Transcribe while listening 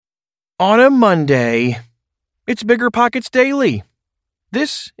On a Monday, it's Bigger Pockets Daily.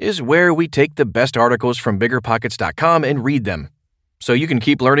 This is where we take the best articles from BiggerPockets.com and read them, so you can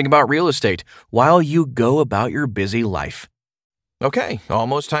keep learning about real estate while you go about your busy life. Okay,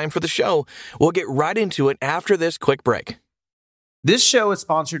 almost time for the show. We'll get right into it after this quick break. This show is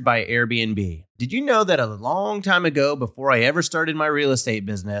sponsored by Airbnb. Did you know that a long time ago, before I ever started my real estate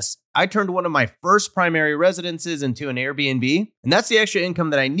business, I turned one of my first primary residences into an Airbnb? And that's the extra income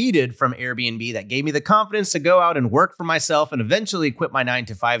that I needed from Airbnb that gave me the confidence to go out and work for myself and eventually quit my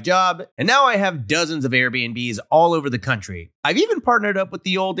 9-to-5 job. And now I have dozens of Airbnbs all over the country. I've even partnered up with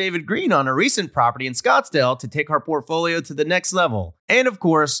the old David Green on a recent property in Scottsdale to take our portfolio to the next level. And of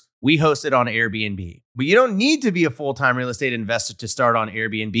course, we host it on Airbnb. But you don't need to be a full-time real estate investor to start on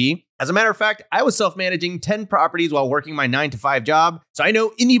Airbnb. As a matter of fact, I was self-managing 10 properties while working my 9-to-5 job, so I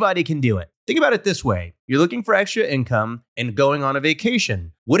know anybody can do it. Think about it this way. You're looking for extra income and going on a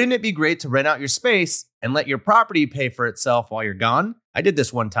vacation. Wouldn't it be great to rent out your space and let your property pay for itself while you're gone? I did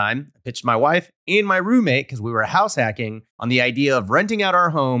this one time. I pitched my wife and my roommate, because we were house hacking, on the idea of renting out our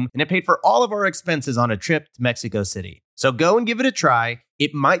home, and it paid for all of our expenses on a trip to Mexico City. So go and give it a try.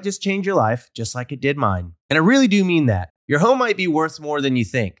 It might just change your life, just like it did mine. And I really do mean that. Your home might be worth more than you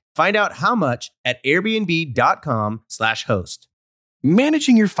think. Find out how much at airbnb.com/host.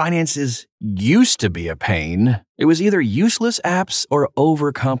 Managing your finances used to be a pain. It was either useless apps or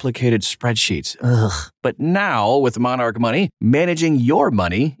overcomplicated spreadsheets. Ugh. But now, with Monarch Money, managing your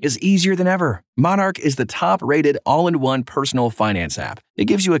money is easier than ever. Monarch is the top-rated all-in-one personal finance app. It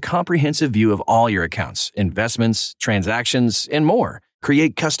gives you a comprehensive view of all your accounts, investments, transactions, and more.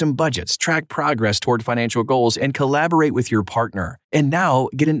 Create custom budgets, track progress toward financial goals, and collaborate with your partner. And now,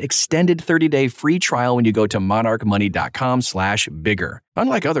 get an extended 30-day free trial when you go to monarchmoney.com/bigger.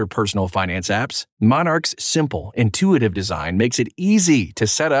 Unlike other personal finance apps, Monarch's simple, intuitive design makes it easy to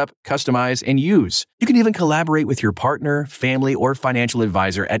set up, customize, and use. You can even collaborate with your partner, family, or financial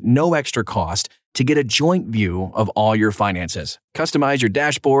advisor at no extra cost to get a joint view of all your finances. Customize your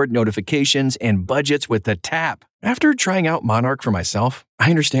dashboard, notifications, and budgets with the tap. After trying out Monarch for myself, I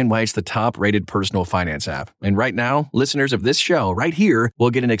understand why it's the top-rated personal finance app. And right now, listeners of this show right here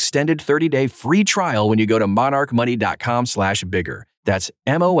will get an extended 30-day free trial when you go to monarchmoney.com/bigger. That's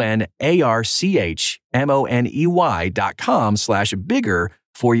monarchmoney.com/bigger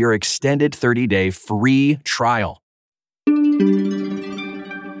for your extended 30-day free trial.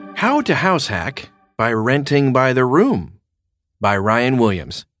 How to House Hack by Renting by the Room by Ryan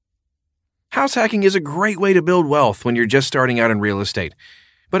Williams. House hacking is a great way to build wealth when you're just starting out in real estate,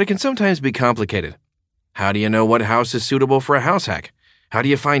 but it can sometimes be complicated. How do you know what house is suitable for a house hack? How do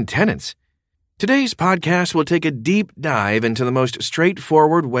you find tenants? Today's podcast will take a deep dive into the most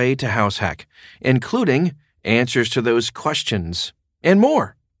straightforward way to house hack, including answers to those questions and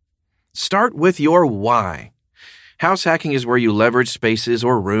more. Start with your why. House hacking is where you leverage spaces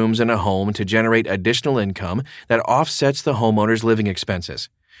or rooms in a home to generate additional income that offsets the homeowner's living expenses.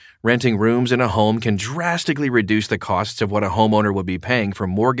 Renting rooms in a home can drastically reduce the costs of what a homeowner would be paying for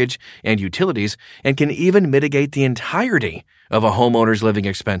mortgage and utilities, and can even mitigate the entirety of a homeowner's living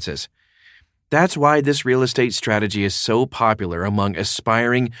expenses. That's why this real estate strategy is so popular among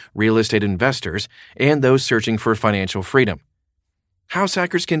aspiring real estate investors and those searching for financial freedom. House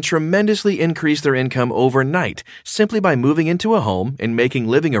hackers can tremendously increase their income overnight simply by moving into a home and making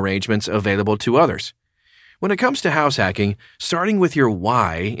living arrangements available to others. When it comes to house hacking, starting with your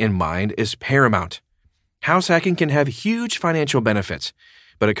why in mind is paramount. House hacking can have huge financial benefits,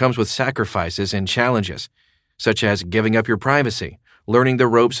 but it comes with sacrifices and challenges, such as giving up your privacy, learning the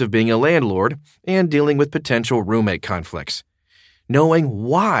ropes of being a landlord, and dealing with potential roommate conflicts. Knowing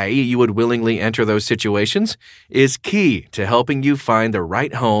why you would willingly enter those situations is key to helping you find the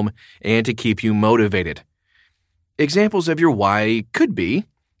right home and to keep you motivated. Examples of your why could be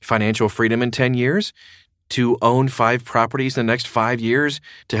financial freedom in 10 years, to own 5 properties in the next 5 years,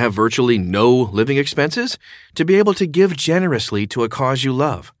 to have virtually no living expenses, to be able to give generously to a cause you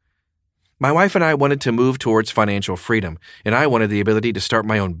love. My wife and I wanted to move towards financial freedom, and I wanted the ability to start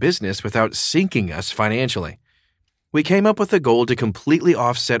my own business without sinking us financially. We came up with a goal to completely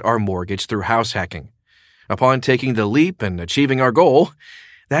offset our mortgage through house hacking. Upon taking the leap and achieving our goal,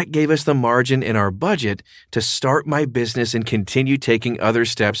 that gave us the margin in our budget to start my business and continue taking other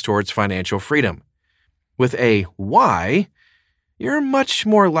steps towards financial freedom. With a why, you're much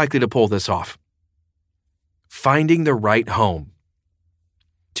more likely to pull this off. Finding the right home.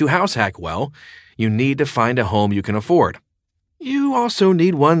 To house hack well, you need to find a home you can afford. You also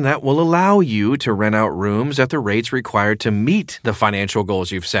need one that will allow you to rent out rooms at the rates required to meet the financial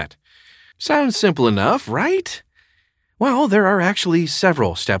goals you've set. Sounds simple enough, right? Well, there are actually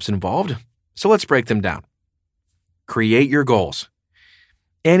several steps involved, so let's break them down. Create your goals.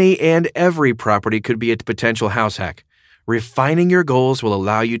 Any and every property could be a potential house hack. Refining your goals will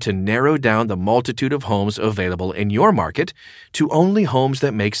allow you to narrow down the multitude of homes available in your market to only homes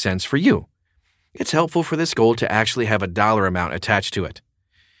that make sense for you. It's helpful for this goal to actually have a dollar amount attached to it.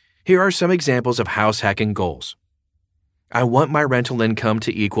 Here are some examples of house hacking goals. I want my rental income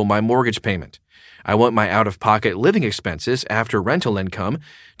to equal my mortgage payment. I want my out-of-pocket living expenses after rental income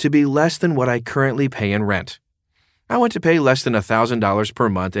to be less than what I currently pay in rent. I want to pay less than $1,000 per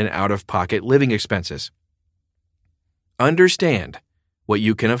month in out-of-pocket living expenses. Understand what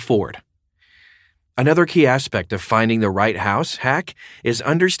you can afford. Another key aspect of finding the right house hack is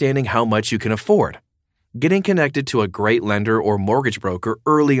understanding how much you can afford. Getting connected to a great lender or mortgage broker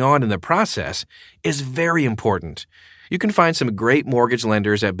early on in the process is very important. You can find some great mortgage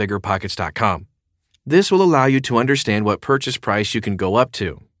lenders at biggerpockets.com. This will allow you to understand what purchase price you can go up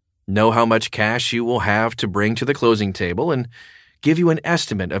to, know how much cash you will have to bring to the closing table, and give you an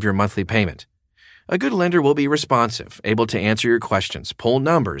estimate of your monthly payment. A good lender will be responsive, able to answer your questions, pull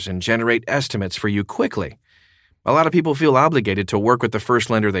numbers, and generate estimates for you quickly. A lot of people feel obligated to work with the first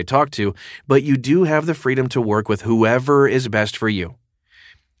lender they talk to, but you do have the freedom to work with whoever is best for you.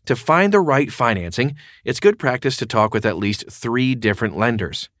 To find the right financing, it's good practice to talk with at least 3 different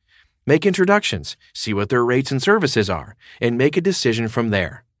lenders. Make introductions, see what their rates and services are, and make a decision from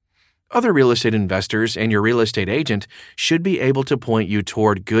there. Other real estate investors and your real estate agent should be able to point you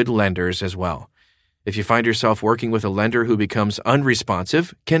toward good lenders as well. If you find yourself working with a lender who becomes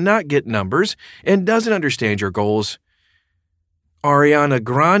unresponsive, cannot get numbers, and doesn't understand your goals, Ariana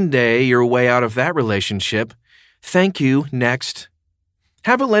Grande your way out of that relationship. Thank you, next.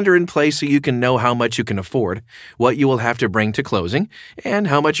 Have a lender in place so you can know how much you can afford, what you will have to bring to closing, and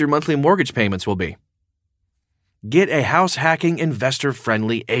how much your monthly mortgage payments will be. Get a house-hacking,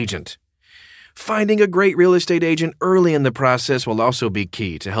 investor-friendly agent. Finding a great real estate agent early in the process will also be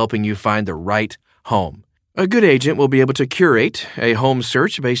key to helping you find the right home. A good agent will be able to curate a home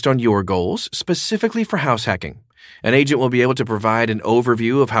search based on your goals, specifically for house hacking. An agent will be able to provide an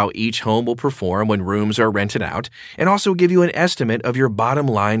overview of how each home will perform when rooms are rented out, and also give you an estimate of your bottom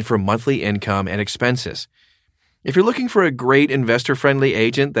line for monthly income and expenses. If you're looking for a great investor-friendly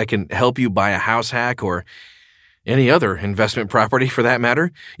agent that can help you buy a house hack or any other investment property for that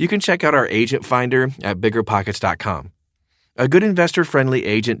matter, you can check out our agent finder at biggerpockets.com. A good investor-friendly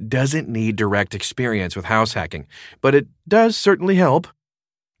agent doesn't need direct experience with house hacking, but it does certainly help.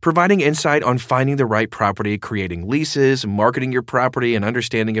 Providing insight on finding the right property, creating leases, marketing your property, and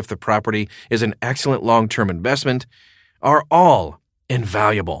understanding if the property is an excellent long-term investment are all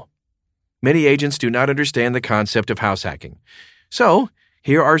invaluable. Many agents do not understand the concept of house hacking. So,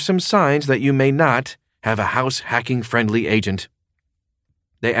 here are some signs that you may not have a house hacking friendly agent.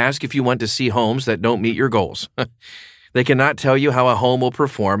 They ask if you want to see homes that don't meet your goals. They cannot tell you how a home will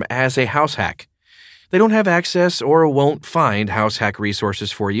perform as a house hack. They don't have access or won't find house hack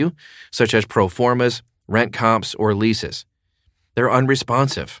resources for you, such as pro formas, rent comps, or leases. They're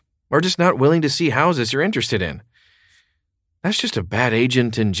unresponsive or just not willing to see houses you're interested in. That's just a bad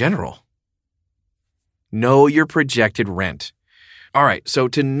agent in general. Know your projected rent. All right, so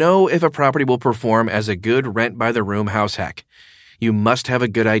to know if a property will perform as a good rent-by-the-room house hack, you must have a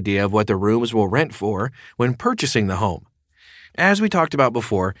good idea of what the rooms will rent for when purchasing the home. As we talked about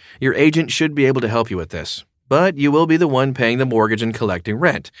before, your agent should be able to help you with this, but you will be the one paying the mortgage and collecting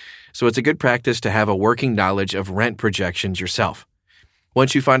rent, so it's a good practice to have a working knowledge of rent projections yourself.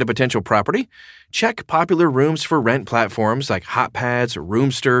 Once you find a potential property, check popular rooms for rent platforms like HotPads,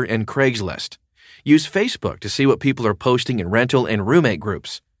 Roomster, and Craigslist. Use Facebook to see what people are posting in rental and roommate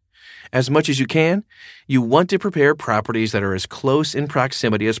groups. As much as you can, you want to prepare properties that are as close in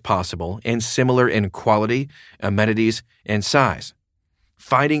proximity as possible and similar in quality, amenities, and size.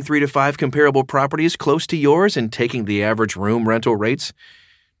 Finding 3 to 5 comparable properties close to yours and taking the average room rental rates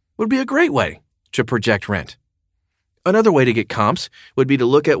would be a great way to project rent. Another way to get comps would be to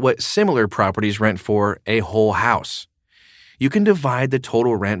look at what similar properties rent for a whole house. You can divide the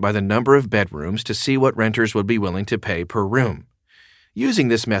total rent by the number of bedrooms to see what renters would be willing to pay per room. Using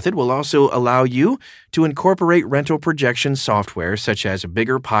this method will also allow you to incorporate rental projection software such as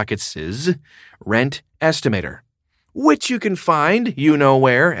BiggerPockets' Rent Estimator, which you can find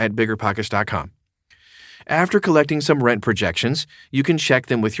you-know-where at biggerpockets.com. After collecting some rent projections, you can check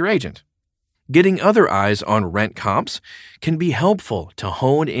them with your agent. Getting other eyes on rent comps can be helpful to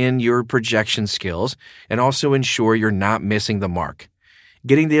hone in your projection skills and also ensure you're not missing the mark.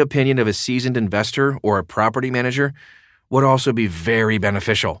 Getting the opinion of a seasoned investor or a property manager would also be very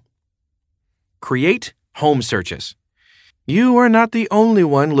beneficial. Create home searches. You are not the only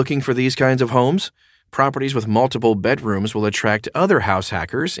one looking for these kinds of homes. Properties with multiple bedrooms will attract other house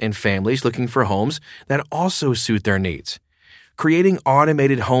hackers and families looking for homes that also suit their needs. Creating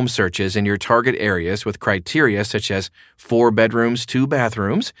automated home searches in your target areas with criteria such as 4 bedrooms, 2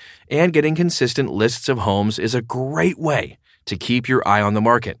 bathrooms, and getting consistent lists of homes is a great way to keep your eye on the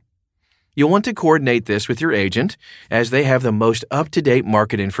market. You'll want to coordinate this with your agent as they have the most up-to-date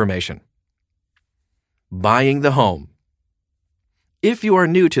market information. Buying the home. If you are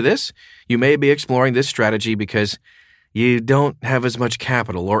new to this, you may be exploring this strategy because you don't have as much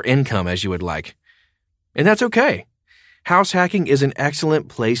capital or income as you would like. And that's okay. House hacking is an excellent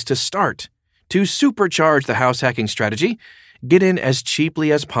place to start. To supercharge the house hacking strategy, get in as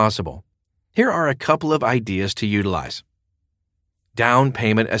cheaply as possible. Here are a couple of ideas to utilize. Down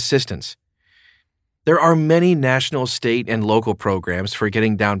payment assistance. There are many national, state, and local programs for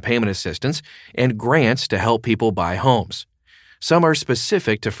getting down payment assistance and grants to help people buy homes. Some are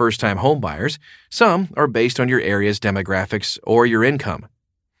specific to first-time homebuyers. Some are based on your area's demographics or your income.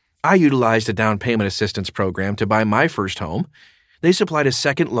 I utilized a down payment assistance program to buy my first home. They supplied a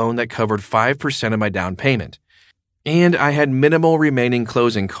second loan that covered 5% of my down payment, and I had minimal remaining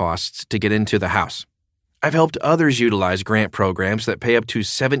closing costs to get into the house. I've helped others utilize grant programs that pay up to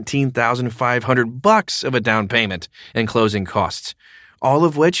 $17,500 of a down payment and closing costs, all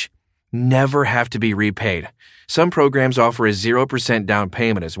of which never have to be repaid. Some programs offer a 0% down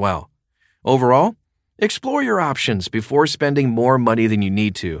payment as well. Overall, explore your options before spending more money than you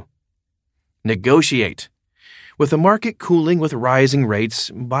need to. Negotiate. With the market cooling with rising rates,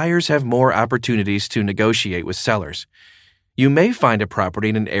 buyers have more opportunities to negotiate with sellers. You may find a property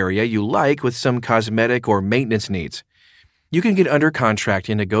in an area you like with some cosmetic or maintenance needs. You can get under contract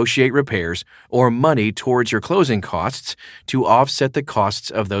and negotiate repairs or money towards your closing costs to offset the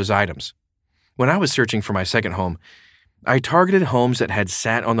costs of those items. When I was searching for my second home, I targeted homes that had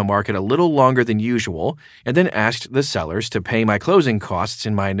sat on the market a little longer than usual and then asked the sellers to pay my closing costs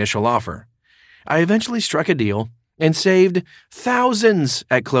in my initial offer. I eventually struck a deal and saved thousands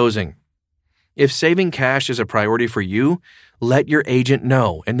at closing. If saving cash is a priority for you, let your agent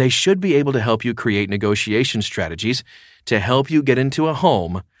know, and they should be able to help you create negotiation strategies to help you get into a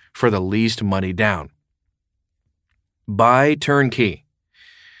home for the least money down. Buy turnkey.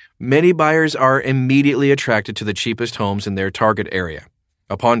 Many buyers are immediately attracted to the cheapest homes in their target area.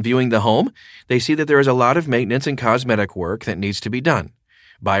 Upon viewing the home, they see that there is a lot of maintenance and cosmetic work that needs to be done.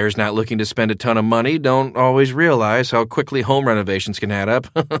 Buyers not looking to spend a ton of money don't always realize how quickly home renovations can add up.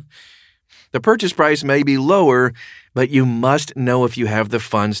 The purchase price may be lower, but you must know if you have the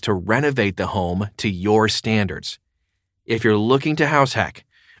funds to renovate the home to your standards. If you're looking to house hack,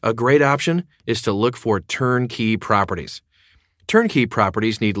 a great option is to look for turnkey properties. Turnkey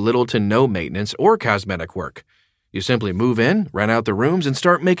properties need little to no maintenance or cosmetic work. You simply move in, rent out the rooms, and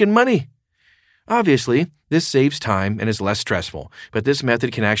start making money. Obviously, this saves time and is less stressful, but this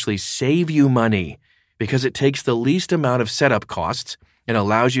method can actually save you money because it takes the least amount of setup costs and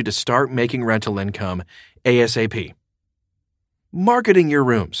allows you to start making rental income ASAP. Marketing your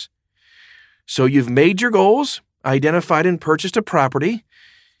rooms. So you've made your goals, identified and purchased a property.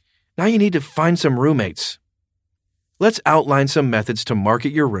 Now you need to find some roommates. Let's outline some methods to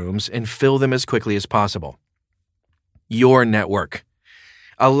market your rooms and fill them as quickly as possible. Your network.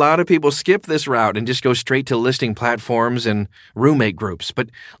 A lot of people skip this route and just go straight to listing platforms and roommate groups, but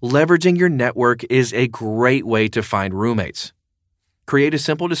leveraging your network is a great way to find roommates. Create a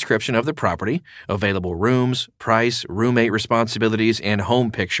simple description of the property, available rooms, price, roommate responsibilities, and home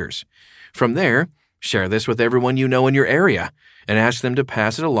pictures. From there, share this with everyone you know in your area and ask them to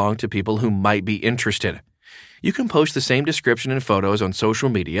pass it along to people who might be interested. You can post the same description and photos on social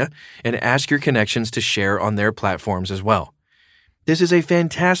media and ask your connections to share on their platforms as well. This is a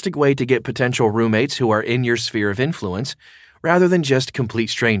fantastic way to get potential roommates who are in your sphere of influence rather than just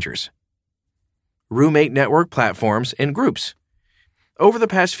complete strangers. Roommate network platforms and groups. Over the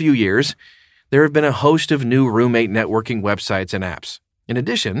past few years, there have been a host of new roommate networking websites and apps. In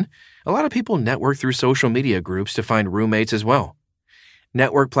addition, a lot of people network through social media groups to find roommates as well.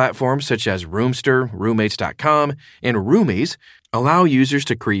 Network platforms such as Roomster, Roommates.com, and Roomies allow users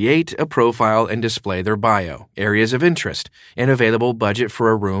to create a profile and display their bio, areas of interest, and available budget for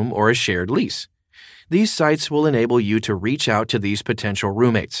a room or a shared lease. These sites will enable you to reach out to these potential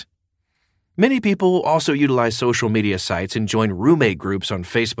roommates. Many people also utilize social media sites and join roommate groups on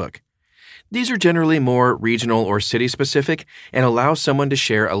Facebook. These are generally more regional or city-specific and allow someone to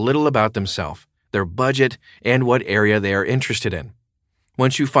share a little about themselves, their budget, and what area they are interested in.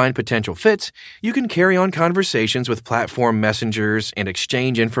 Once you find potential fits, you can carry on conversations with platform messengers and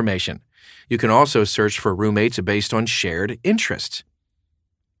exchange information. You can also search for roommates based on shared interests.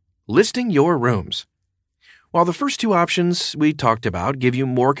 Listing your rooms. While the first two options we talked about give you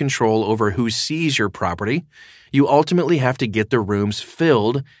more control over who sees your property, you ultimately have to get the rooms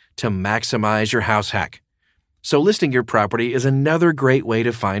filled to maximize your house hack. So listing your property is another great way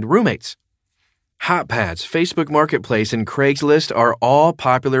to find roommates. HotPads, Facebook Marketplace, and Craigslist are all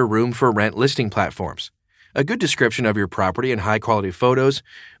popular room-for-rent listing platforms. A good description of your property and high-quality photos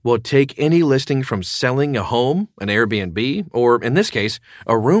will take any listing from selling a home, an Airbnb, or in this case,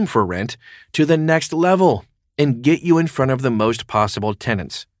 a room for rent, to the next level and get you in front of the most possible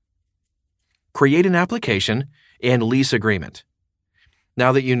tenants. Create an application and lease agreement.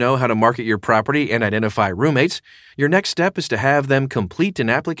 Now that you know how to market your property and identify roommates, your next step is to have them complete an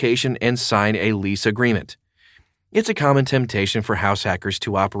application and sign a lease agreement. It's a common temptation for house hackers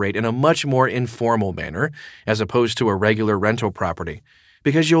to operate in a much more informal manner as opposed to a regular rental property,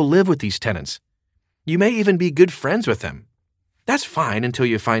 because you'll live with these tenants. You may even be good friends with them. That's fine until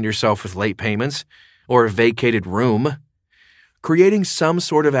you find yourself with late payments or a vacated room. Creating some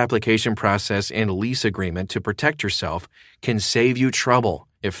sort of application process and lease agreement to protect yourself can save you trouble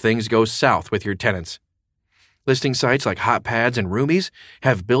if things go south with your tenants. Listing sites like HotPads and Roomies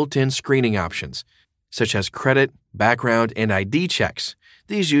have built-in screening options, such as credit, background, and ID checks.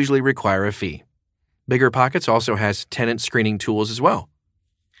 These usually require a fee. BiggerPockets also has tenant screening tools as well.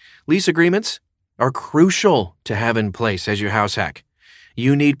 Lease agreements are crucial to have in place as your house hack.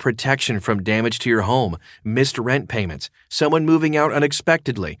 You need protection from damage to your home, missed rent payments, someone moving out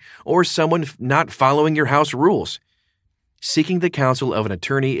unexpectedly, or someone not following your house rules. Seeking the counsel of an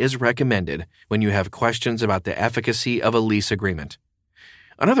attorney is recommended when you have questions about the efficacy of a lease agreement.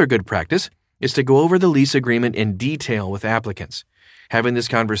 Another good practice is to go over the lease agreement in detail with applicants. Having this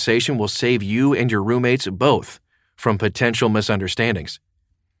conversation will save you and your roommates both from potential misunderstandings.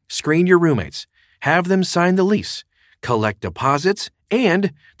 Screen your roommates, have them sign the lease, collect deposits,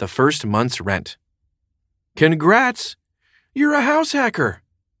 and the first month's rent. Congrats! You're a house hacker!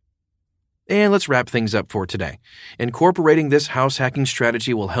 And let's wrap things up for today. Incorporating this house hacking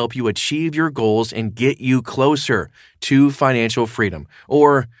strategy will help you achieve your goals and get you closer to financial freedom,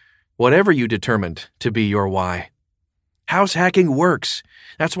 or whatever you determined to be your why. House hacking works.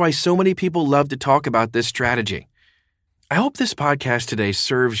 That's why so many people love to talk about this strategy. I hope this podcast today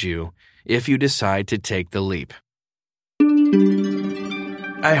serves you if you decide to take the leap.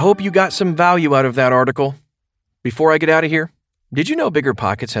 I hope you got some value out of that article. Before I get out of here, did you know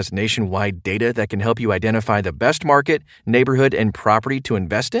BiggerPockets has nationwide data that can help you identify the best market, neighborhood, and property to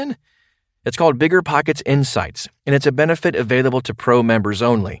invest in? It's called BiggerPockets Insights, and it's a benefit available to pro members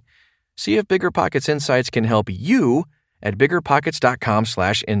only. See if BiggerPockets Insights can help you at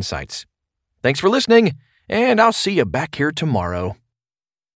biggerpockets.com/insights. Thanks for listening, and I'll see you back here tomorrow.